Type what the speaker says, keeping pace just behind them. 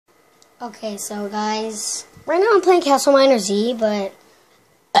Okay, so guys, right now I'm playing Castle Miner Z, but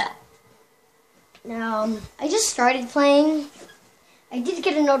now I just started playing. I did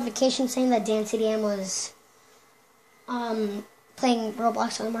get a notification saying that Dan CDM was playing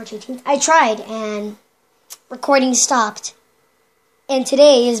Roblox on March 18th. I tried and recording stopped, and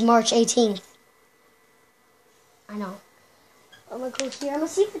today is March 18th. I know. I'm gonna go here. I'm gonna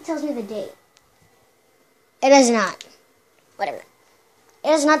see if it tells me the date. It does not. Whatever. It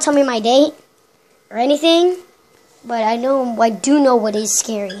does not tell me my date or anything, but I do know what is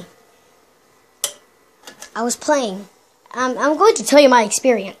scary. I was playing. I'm going to tell you my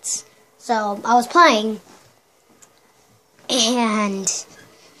experience. So I was playing, and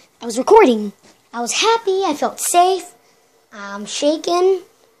I was recording. I was happy. I felt safe. I'm shaking.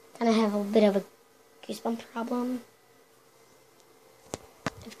 Kind of have a bit of a goosebump problem.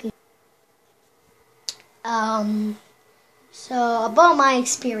 So about my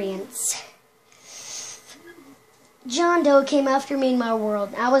experience. John Doe came after me in my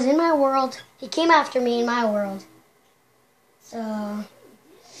world. I was in my world. He came after me in my world. So,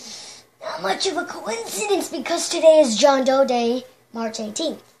 not much of a coincidence because today is John Doe Day, March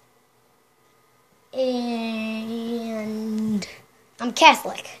 18th. And I'm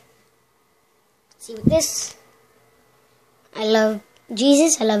Catholic. See with this, I love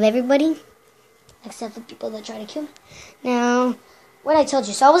Jesus. I love everybody, except for people that try to kill me. Now, what I told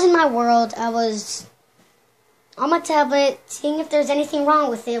you. So I was in my world. I was on my tablet, seeing if there's anything wrong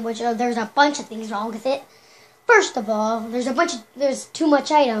with it, which there's a bunch of things wrong with it. First of all, there's too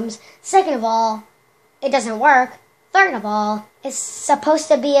much items. Second of all, it doesn't work. Third of all, it's supposed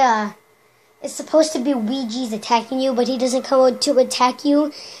to be Ouija's attacking you, but he doesn't come out to attack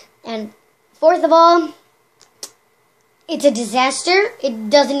you. And fourth of all, it's a disaster. It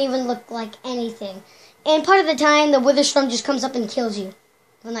doesn't even look like anything. And part of the time, the wither storm just comes up and kills you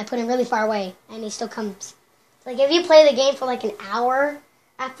when I put him really far away, and he still comes. Like, if you play the game for like an hour,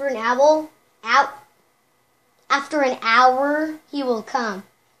 after an hour, he will come.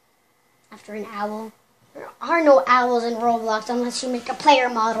 After an owl. There are no owls in Roblox unless you make a player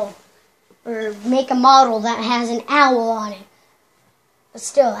model. Or make a model that has an owl on it. But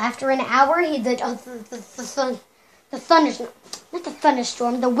still, after an hour, the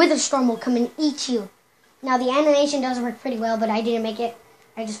thunderstorm, the wither storm will come and eat you. Now, the animation does work pretty well, but I didn't make it.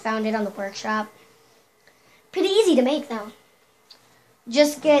 I just found it on the workshop. Pretty easy to make, though.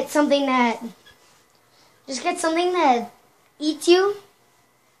 Just get something that eats you.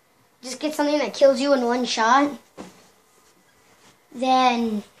 Just get something that kills you in one shot.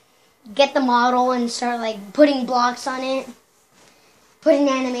 Then get the model and start like putting blocks on it. Put an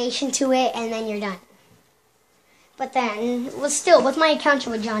animation to it, and then you're done. But then, with my encounter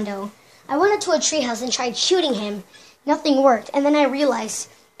with John Doe, I went into a treehouse and tried shooting him. Nothing worked, and then I realized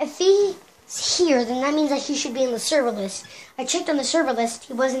if he's here, then that means that he should be in the server list. I checked on the server list.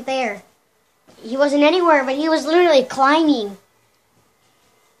 He wasn't there. He wasn't anywhere, but he was literally climbing.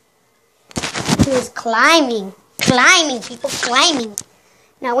 He was climbing. Climbing, people, climbing.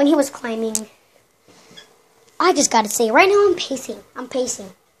 Now, when he was climbing, I just gotta say, right now I'm pacing.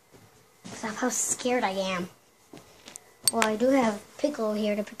 Because of how scared I am. Well, I do have Piccolo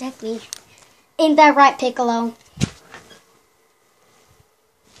here to protect me. Ain't that right, Piccolo?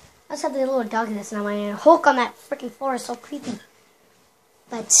 I just have the little dog in this now. My Hulk on that freaking floor is so creepy.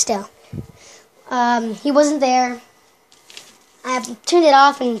 But still. He wasn't there. I turned it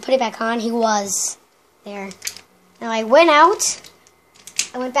off and put it back on. He was there. Now I went out.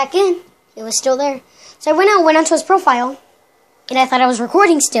 I went back in. He was still there. So I went onto his profile. And I thought I was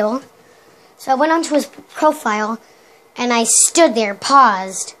recording still. So I went onto his profile. And I stood there,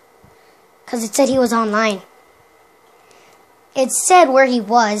 paused. Because it said he was online. It said where he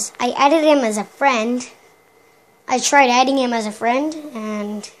was. I added him as a friend. I tried adding him as a friend.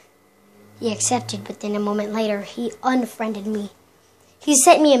 And he accepted, but then a moment later, he unfriended me. He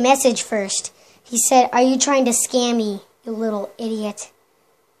sent me a message first. He said, "Are you trying to scam me, you little idiot?"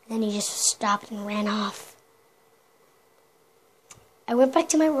 Then he just stopped and ran off. I went back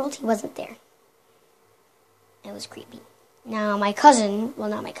to my world. He wasn't there. It was creepy. Now, my cousin, well,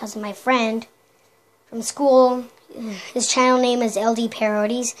 not my cousin, my friend from school, his channel name is LD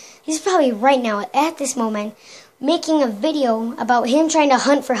Parodies. He's probably right now, at this moment, making a video about him trying to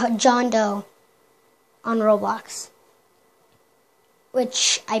hunt for John Doe on Roblox.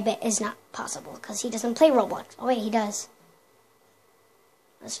 Which I bet is not possible because he doesn't play Roblox. Oh wait, he does.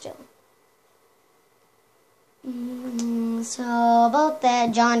 But still. So about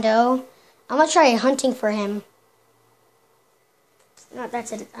that John Doe, I'm gonna try hunting for him. No,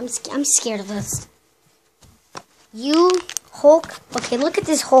 that's it. I'm scared of this. You Hulk. Okay, look at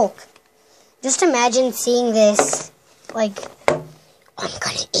this Hulk. Just imagine seeing this, like, I'm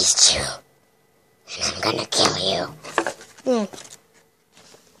gonna eat you, and I'm gonna kill you.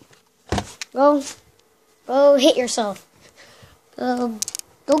 Go hit yourself. Go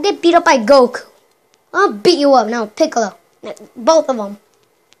get beat up by Goku. I'll beat you up now, Piccolo. Both of them.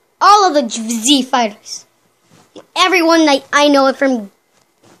 All of the Z fighters. Everyone that I know it from,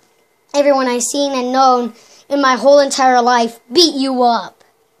 everyone I've seen and known in my whole entire life, beat you up.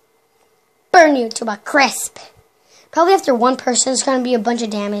 Burn you to a crisp. Probably after one person, it's gonna be a bunch of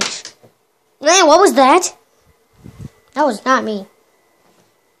damage. Man, what was that? That was not me.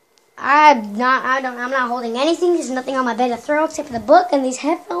 I'm not holding anything. There's nothing on my bed to throw except for the book and these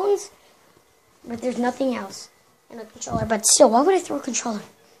headphones. But there's nothing else. And a controller. But still, why would I throw a controller?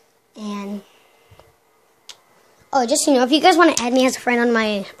 And oh, just so you know, if you guys want to add me as a friend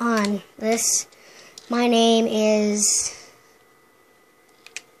on this, my name is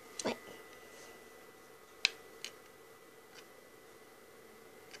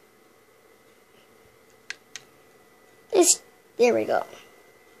there we go.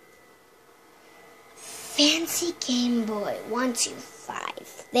 Fancy Game Boy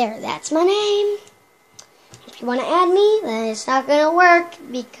 125. There, that's my name. If you want to add me, then it's not going to work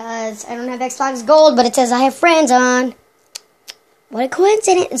because I don't have Xbox Gold, but it says I have friends on. What a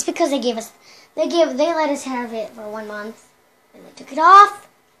coincidence. It's because they let us have it for 1 month. And they took it off.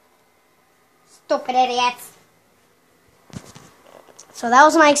 Stupid idiots. So that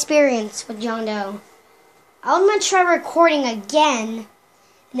was my experience with John Doe. I'm going to try recording again.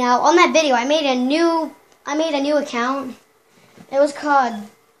 Now, on that video, I made a new account. It was called,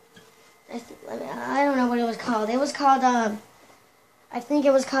 I don't know what it was called. It was called, I think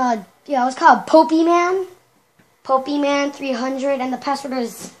it was called Popeyman. Popeyman 300, and the password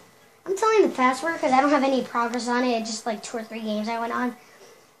was, I'm telling you the password because I don't have any progress on it. It's just like 2 or 3 games I went on.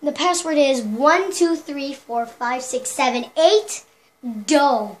 The password is 1 2 3 4 5 6 7 8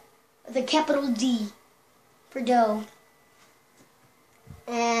 Doe, the capital D for Doe.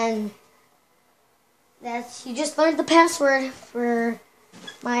 And you just learned the password for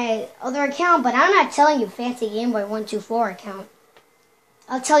my other account, but I'm not telling you Fancy Game Boy 124 account.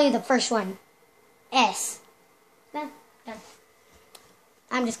 I'll tell you the first one. S. No.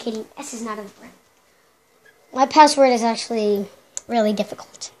 I'm just kidding. S is not a friend. My password is actually really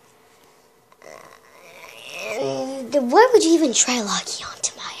difficult. And why would you even try logging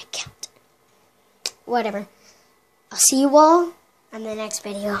onto my account? Whatever. I'll see you all on the next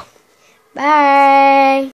video. Bye.